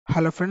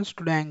Hello friends,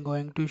 today I'm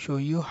going to show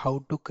you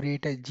how to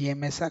create a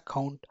gMSA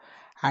account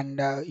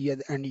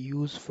and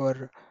use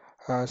for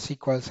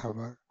SQL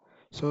Server.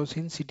 So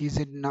since it is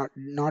a not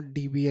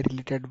DBA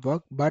related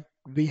work, but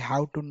we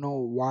have to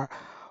know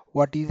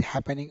what is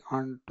happening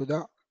on to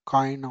the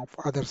coin of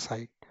other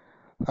side.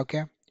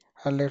 Okay,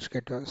 let's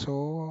get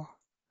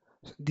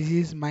this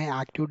is my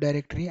Active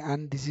Directory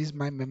and this is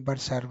my member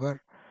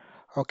server.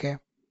 Okay.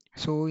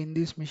 So in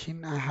this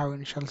machine, I have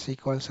installed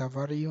SQL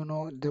Server. You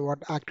know what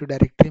Active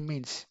Directory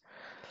means.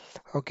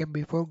 Okay,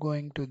 before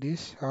going to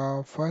this,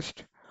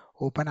 first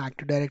open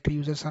Active Directory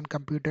users on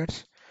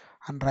computers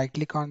and right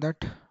click on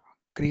that,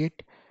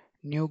 create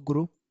new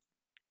group.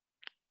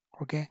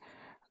 Okay,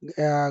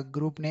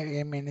 group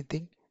name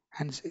anything,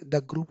 and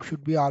the group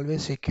should be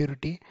always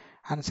security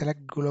and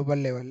select global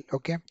level.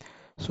 Okay,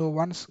 so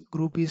once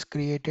group is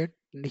created,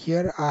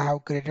 here I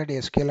have created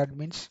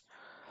sqladmins.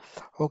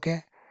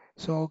 Okay,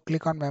 so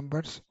click on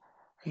members.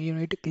 You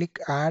need to click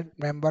add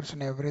members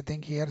and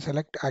everything here.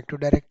 Select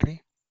Active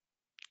Directory.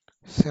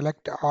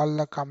 Select all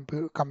the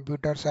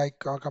computers as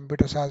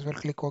well.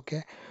 Click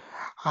OK.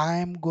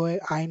 I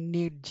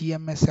need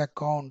GMS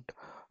account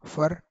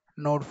for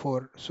Node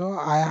 4. So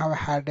I have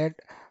added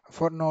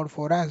for Node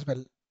 4 as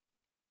well.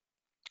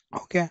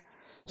 Okay.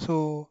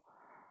 So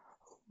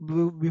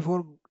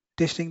before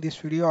testing this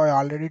video, I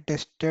already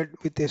tested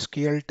with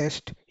SQL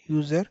test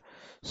user.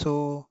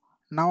 So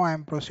now I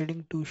am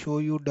proceeding to show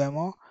you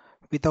demo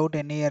without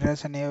any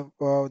errors and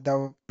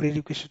the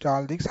prerequisite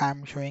all this I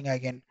am showing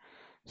again.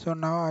 So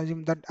now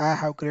assume that I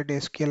have created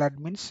SQL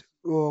admins.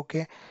 Oh,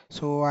 okay,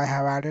 so I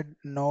have added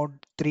node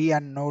 3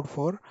 and node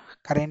 4.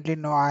 Currently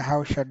now I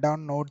have shut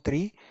down node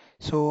 3.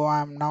 So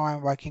I'm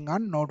working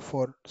on node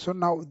 4. So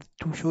now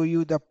to show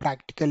you the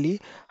practically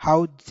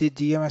how the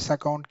GMS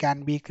account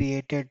can be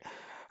created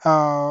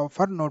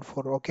for node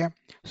 4. Okay,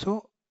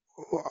 so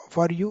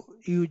for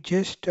you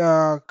just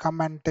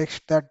come and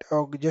text that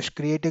just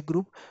create a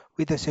group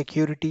with a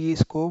security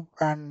scope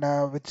and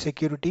with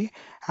security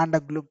and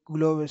a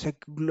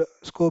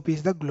scope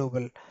is the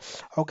global.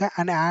 Okay,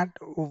 and add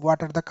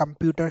what are the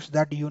computers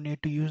that you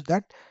need to use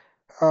that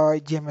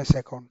GMS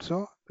account.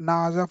 So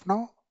now as of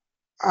now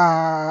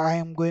I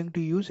am going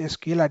to use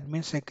SQL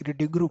admin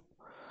security group.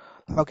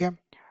 Okay,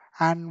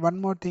 and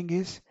one more thing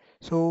is,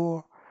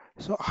 so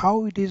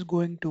how it is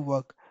going to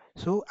work.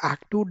 So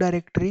Active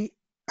Directory,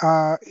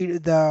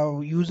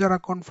 the user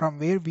account from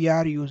where we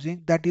are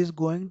using, that is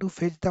going to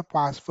fetch the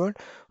password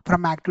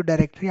from Active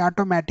Directory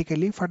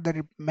automatically for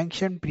the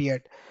mentioned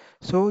period.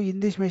 So in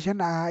this mission,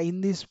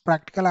 in this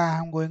practical, I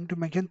am going to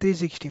mention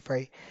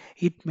 365.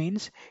 It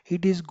means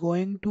it is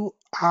going to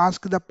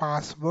ask the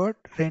password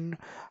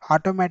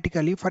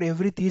automatically for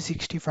every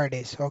 365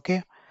 days.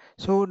 Okay,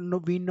 so no,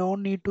 we no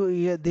need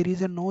to, there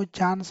is a no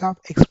chance of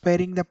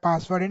expiring the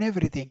password and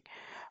everything.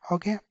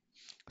 Okay.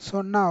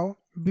 So now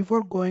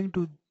before going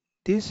to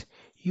this,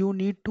 you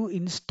need to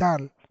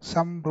install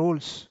some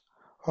roles.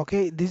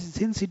 Okay. This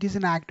since it is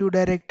an Active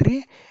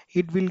Directory,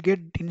 it will get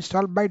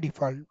installed by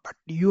default. But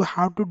you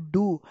have to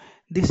do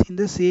this in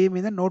the same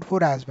in the Node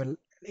 4 as well.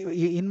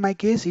 In my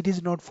case, it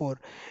is Node 4.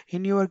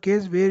 In your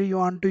case, where you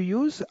want to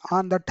use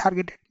on the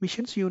targeted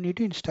missions, you need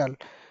to install.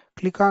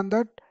 Click on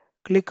that.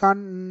 Click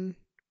on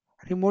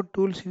remote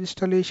tools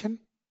installation.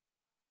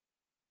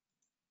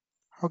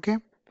 Okay,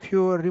 if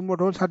you remote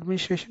tools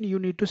administration, you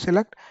need to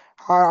select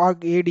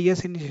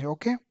ADS initiation.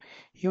 Okay,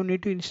 you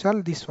need to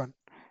install this one.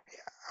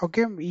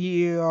 Okay,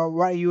 you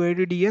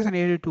ADS and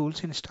AD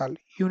tools install,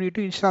 you need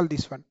to install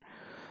this one.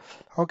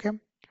 Okay,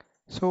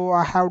 so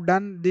I have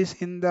done this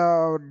in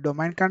the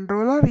domain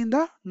controller in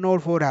the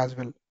node 4 as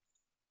well.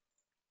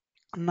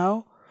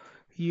 Now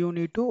you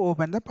need to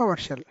open the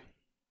PowerShell,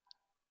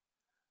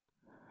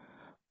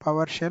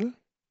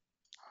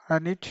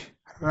 run it,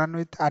 run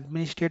with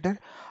administrator.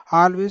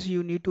 Always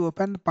you need to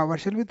open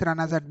PowerShell with run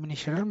as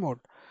administrator mode.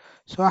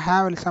 So I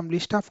have some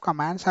list of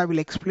commands I will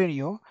explain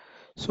you.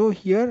 So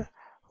here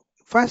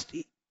first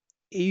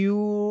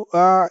you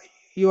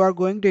you are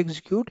going to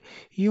execute.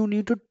 You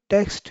need to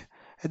text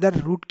whether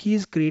root key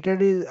is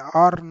created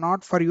or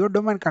not for your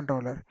domain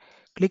controller.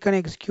 Click on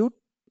execute.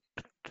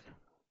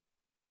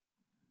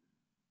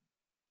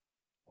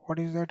 What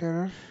is that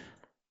error?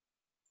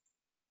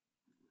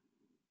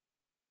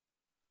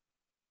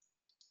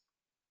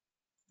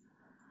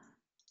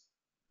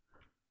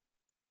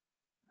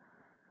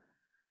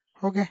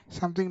 Okay,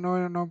 something,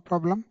 no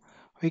problem.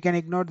 We can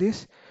ignore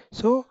this.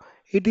 So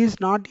it is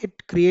not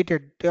yet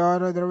created,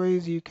 or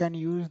otherwise you can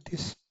use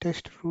this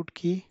test root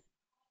key.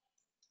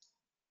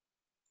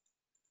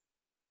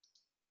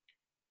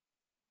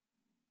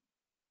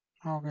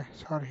 Okay,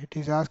 sorry, it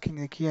is asking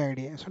the key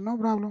ID. So no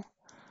problem.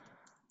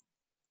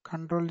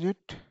 Control Z,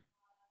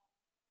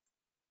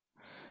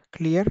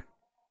 clear.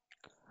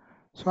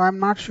 So I'm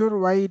not sure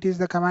why it is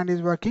the command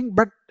is working,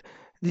 but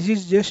this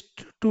is just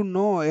to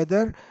know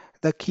whether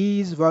the key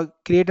is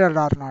created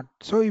or not.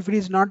 So if it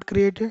is not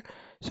created,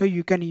 so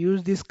you can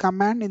use this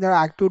command in the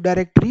Active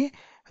Directory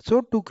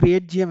so to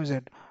create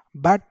GMZ.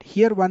 But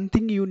here one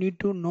thing you need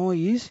to know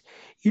is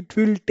it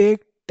will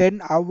take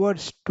 10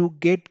 hours to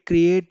get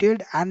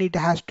created, and it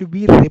has to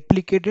be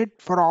replicated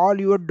for all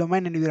your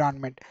domain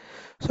environment.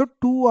 So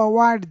to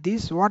avoid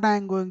this, what I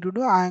am going to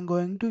do, I am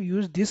going to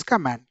use this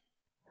command.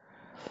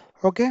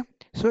 Okay,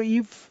 so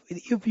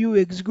if you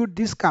execute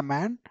this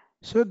command,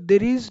 so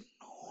there is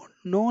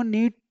no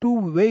need to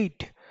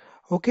wait,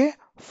 okay,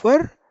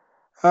 for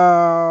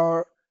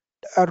a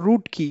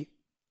root key.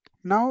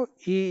 Now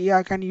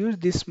I can use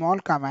this small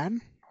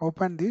command.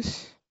 Open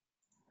this.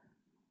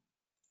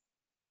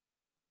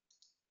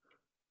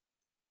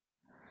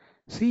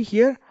 See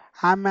here,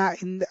 I'm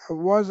in the,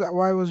 was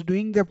I was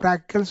doing the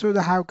practical, so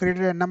I have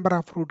created a number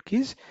of root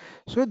keys.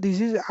 So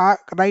this is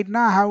right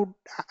now how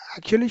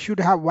actually should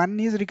have one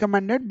is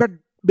recommended, but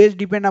based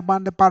depend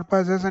upon the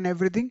purposes and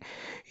everything,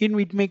 in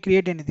it may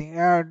create anything,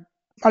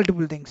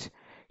 multiple things.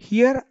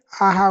 Here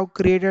I have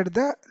created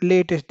the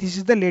latest. This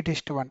is the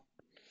latest one.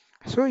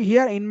 So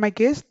here in my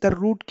case, the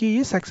root key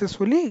is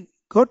successfully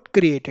got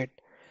created.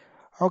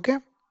 Okay.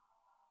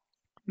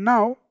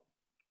 Now,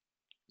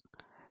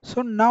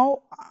 so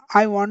now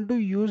I want to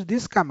use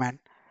this command.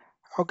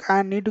 Okay,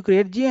 I need to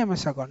create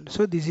gMS account.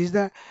 So this is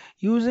the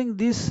using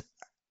this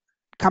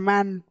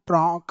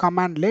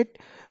commandlet,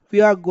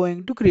 we are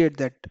going to create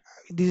that.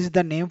 This is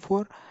the name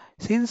for,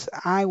 since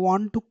I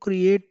want to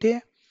create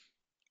a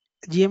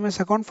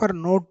gMS account for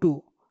node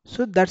 2.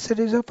 So that's the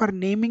reason for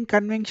naming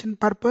convention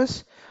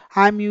purpose.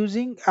 I'm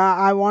using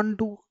I want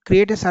to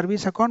create a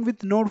service account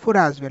with node 4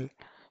 as well.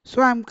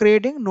 So I'm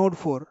creating node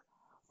 4.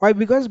 Why?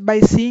 Because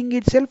by seeing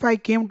itself I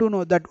came to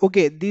know that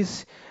okay,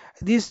 this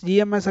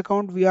gMS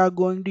account we are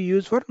going to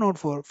use for node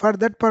 4. For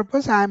that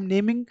purpose I am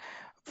naming,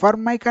 for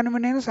my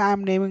convenience I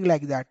am naming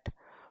like that.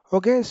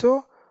 Okay,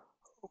 so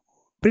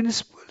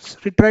principles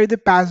retrieve the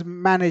pass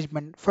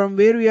management, from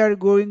where we are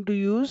going to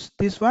use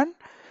this one.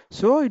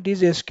 So it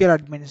is SQL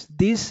admins.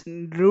 This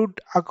root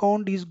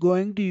account is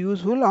going to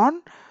useful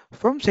on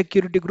from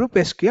security group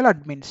SQL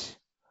admins.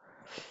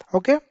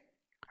 Okay,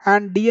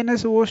 and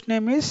DNS host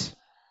name is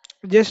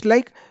just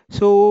like,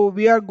 so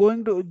we are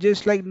going to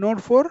just like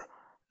node 4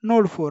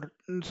 node 4.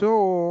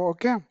 So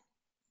okay,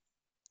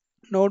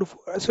 node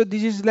 4. So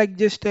this is like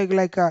just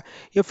like a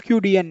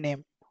FQDN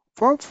name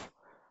for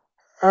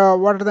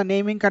what are the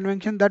naming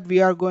convention that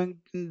we are going,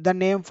 the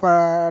name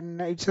for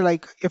it's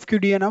like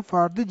FQDN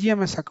for the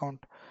gMS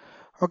account.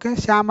 Okay,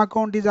 SAM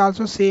account is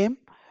also same,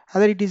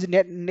 either it is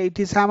net, it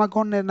is SAM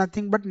account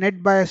nothing but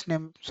net bias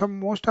name, so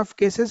most of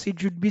cases it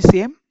should be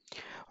same.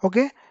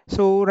 Okay,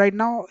 so right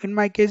now in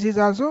my case is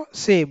also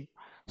same.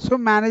 So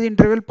manage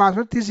interval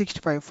password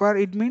 365, for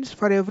it means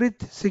for every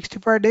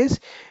 65 days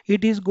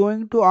it is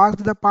going to ask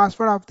the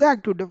password of the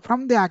active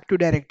from the active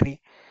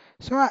directory.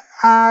 So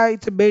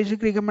it's a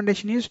basic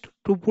recommendation is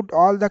to put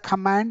all the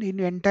command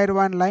in entire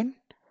one line.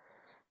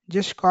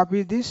 Just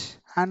copy this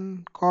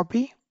and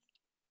copy,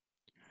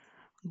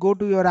 go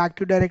to your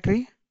active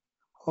directory,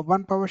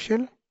 open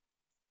PowerShell.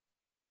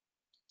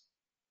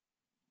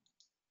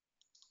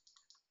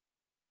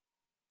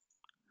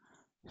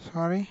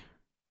 Sorry,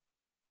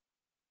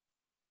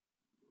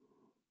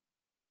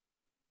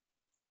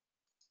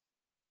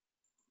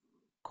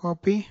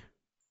 copy.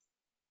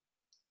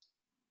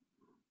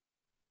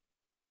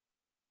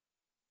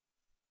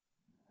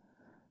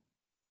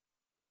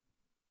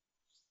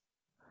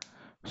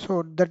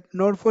 So that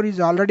node 4 is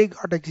already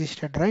got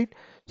existed, right?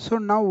 So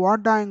now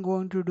what I am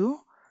going to do?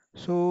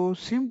 So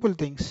simple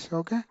things,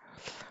 okay?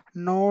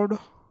 Node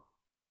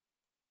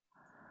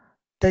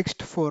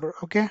text 4,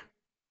 okay?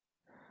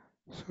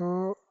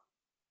 So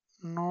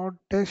node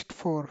test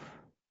 4.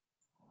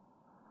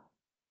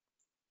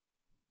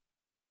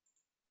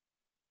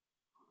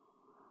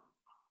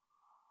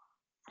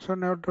 So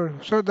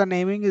so the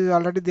naming is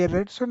already there,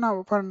 right? So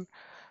now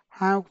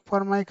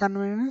for my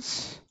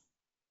convenience,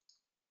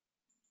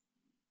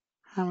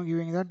 I'm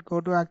giving that, go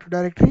to active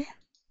directory,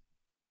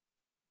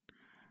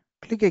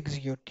 click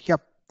execute.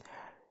 Yep,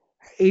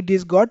 it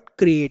is got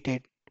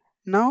created.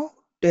 Now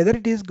whether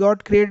it is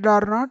got created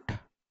or not,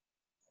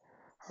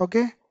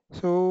 okay,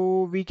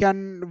 so we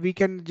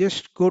can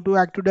just go to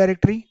active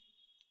directory,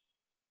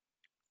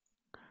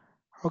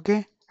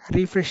 okay,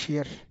 refresh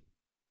here.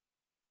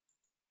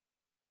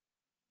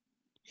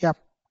 Yep,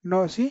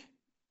 no, see,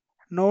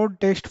 node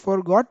test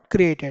 4 got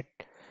created.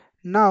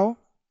 Now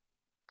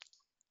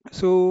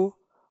so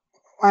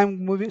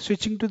I'm moving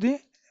switching to the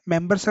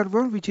member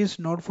server, which is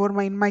node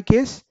 4 in my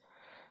case.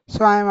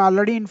 So I am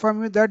already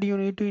informed you that you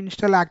need to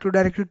install Active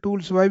Directory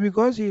tools. Why?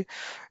 Because it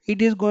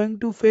is going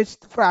to fetch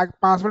the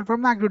password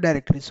from the Active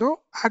Directory.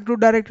 So Active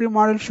Directory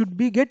model should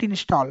be get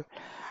installed.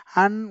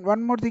 And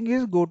one more thing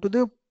is go to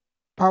the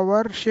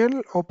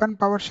PowerShell, open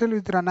PowerShell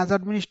with run as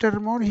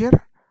administrator mode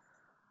here.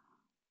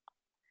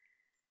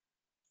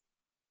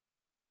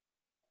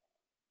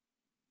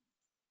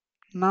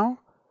 Now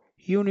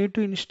you need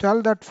to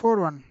install that for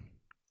one.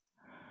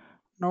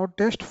 Now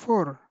test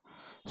 4.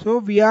 So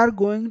we are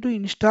going to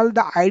install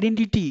the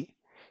identity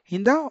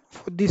in the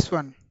this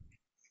one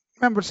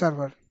member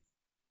server.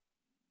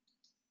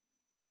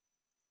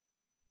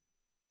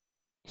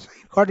 So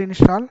it got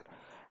installed,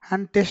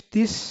 and test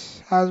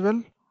this as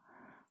well.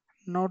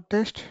 node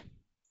test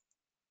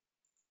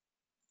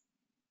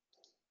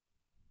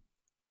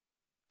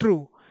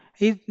true.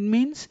 It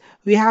means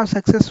we have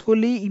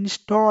successfully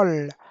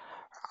installed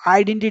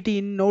identity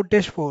in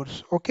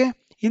NodeTest4. Okay,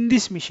 in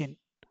this machine.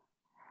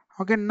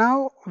 Okay,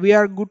 now we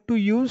are good to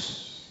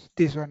use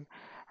this one.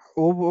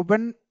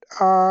 Open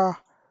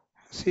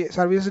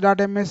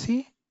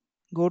service.msc,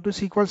 go to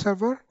SQL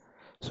Server.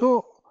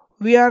 So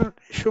we are,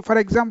 for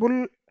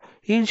example,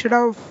 instead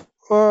of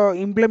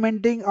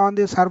implementing on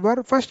the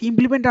server, first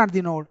implement on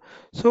the node.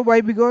 So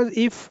why? Because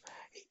if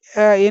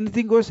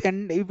anything goes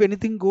and if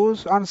anything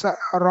goes on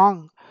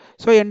wrong,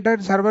 so entire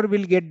server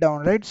will get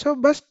down, right? So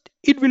but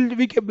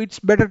it's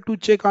better to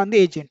check on the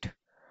agent.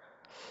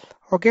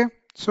 Okay,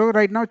 so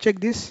right now check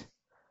this.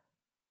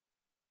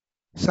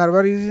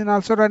 Server is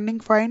also running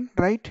fine,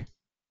 right?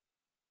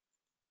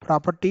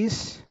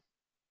 Properties,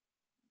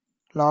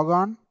 log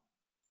on,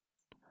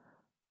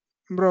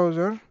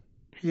 browser.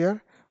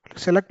 Here,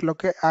 select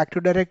locate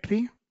Active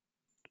Directory,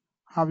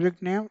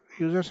 object name,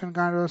 users and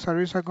kind of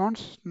service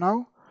accounts.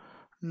 Now,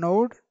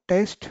 node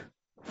test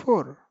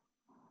 4.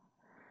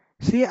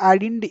 See, I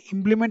didn't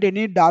implement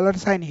any dollar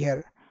sign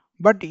here,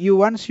 but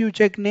once you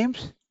check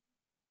names,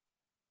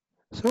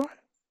 so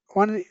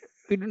one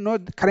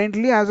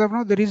currently as of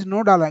now there is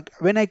no dollar.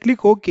 When I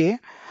click OK,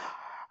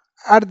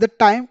 at the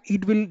time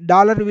it will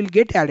dollar will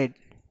get added.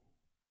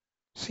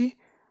 See,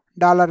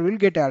 dollar will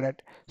get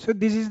added. So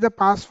this is the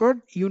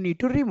password you need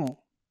to remove.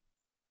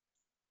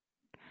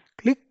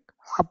 Click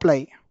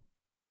apply.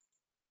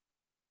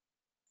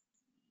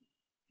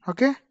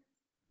 Okay.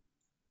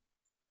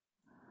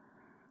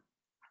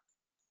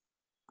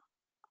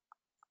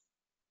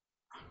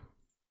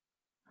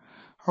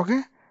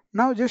 Okay.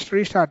 Now just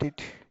restart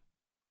it.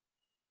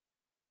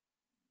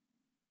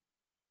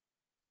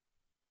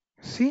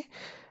 See,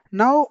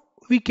 now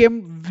we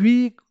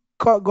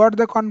got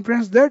the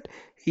confidence that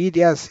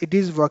yes, it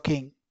is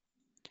working.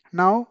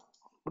 Now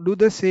do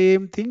the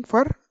same thing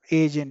for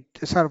agent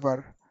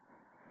server.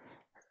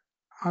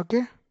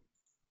 Okay.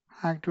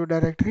 Active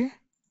Directory,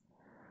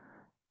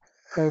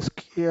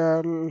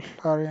 SQL,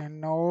 sorry,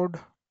 node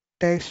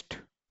test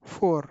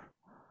 4.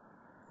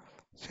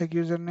 Check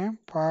username,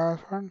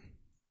 password,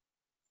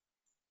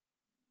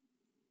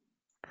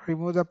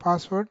 remove the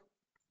password,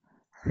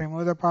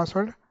 remove the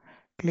password,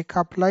 click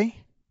apply.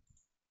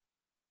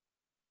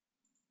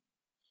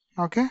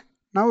 Okay.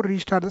 Now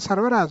restart the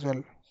server as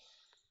well.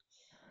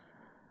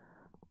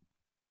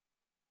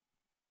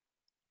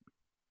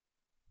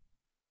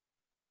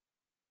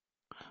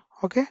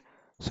 Okay.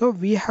 So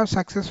we have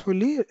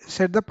successfully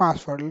set the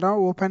password. Now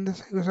open the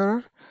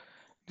server,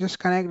 just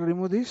connect,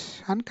 remove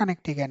this and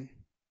connect again.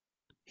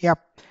 Yep.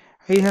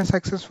 He has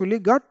successfully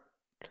got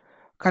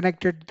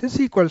connected to the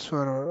SQL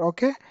server.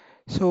 Okay.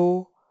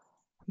 So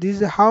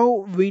this is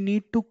how we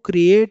need to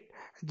create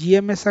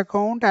GMS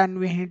account and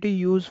we need to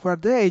use for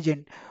the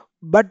agent.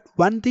 But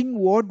one thing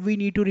what we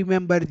need to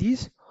remember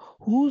is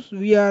who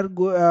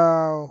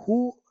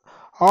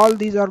all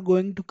these are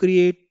going to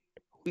create.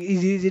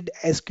 Is it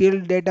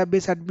SQL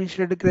database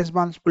administrative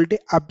responsibility?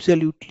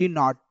 Absolutely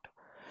not.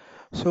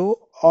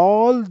 So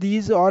all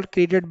these are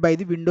created by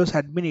the Windows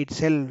admin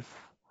itself.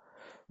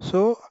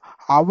 So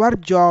our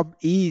job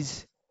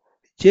is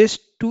just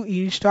to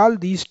install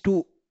these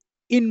two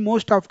in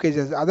most of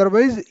cases.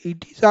 Otherwise,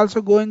 it is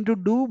also going to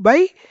do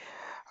by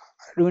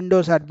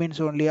Windows admins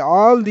only.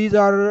 All these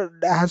are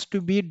has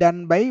to be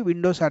done by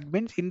Windows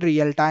admins in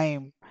real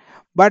time.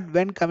 But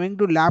when coming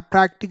to lab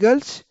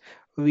practicals,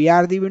 we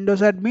are the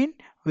Windows admin,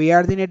 we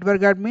are the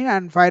network admin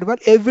and firewall.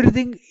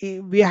 Everything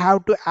we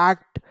have to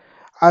act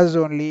as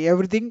only.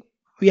 Everything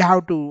we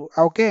have to.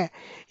 Okay.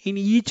 In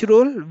each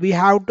role, we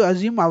have to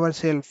assume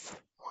ourselves.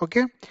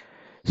 Okay.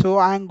 So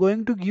I am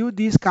going to give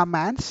these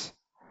commands.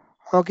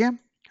 Okay.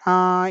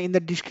 In the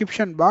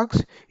description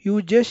box,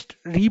 you just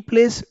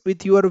replace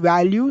with your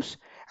values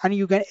and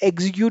you can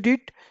execute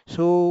it.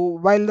 So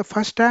while the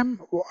first time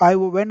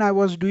when I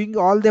was doing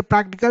all the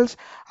practicals,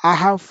 I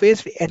have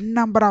faced a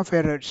number of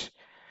errors.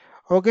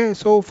 Okay,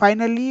 so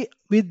finally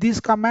with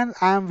this command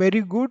I am very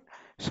good.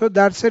 So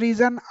that's the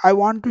reason I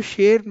want to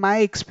share my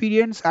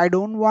experience. I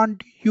don't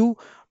want you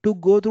to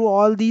go through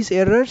all these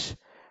errors.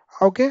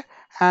 Okay,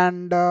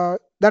 and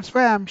that's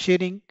why I'm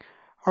sharing.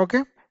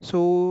 Okay,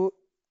 so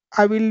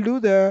I will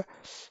do the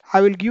I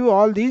will give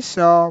all these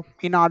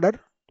in order.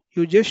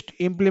 You just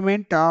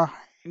implement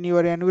in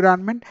your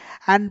environment,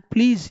 and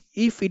please,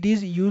 if it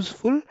is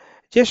useful,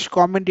 just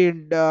comment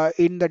in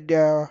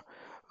the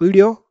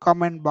video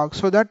comment box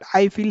so that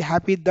I feel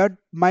happy that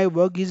my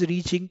work is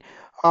reaching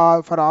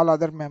for all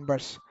other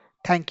members.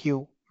 Thank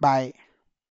you. Bye.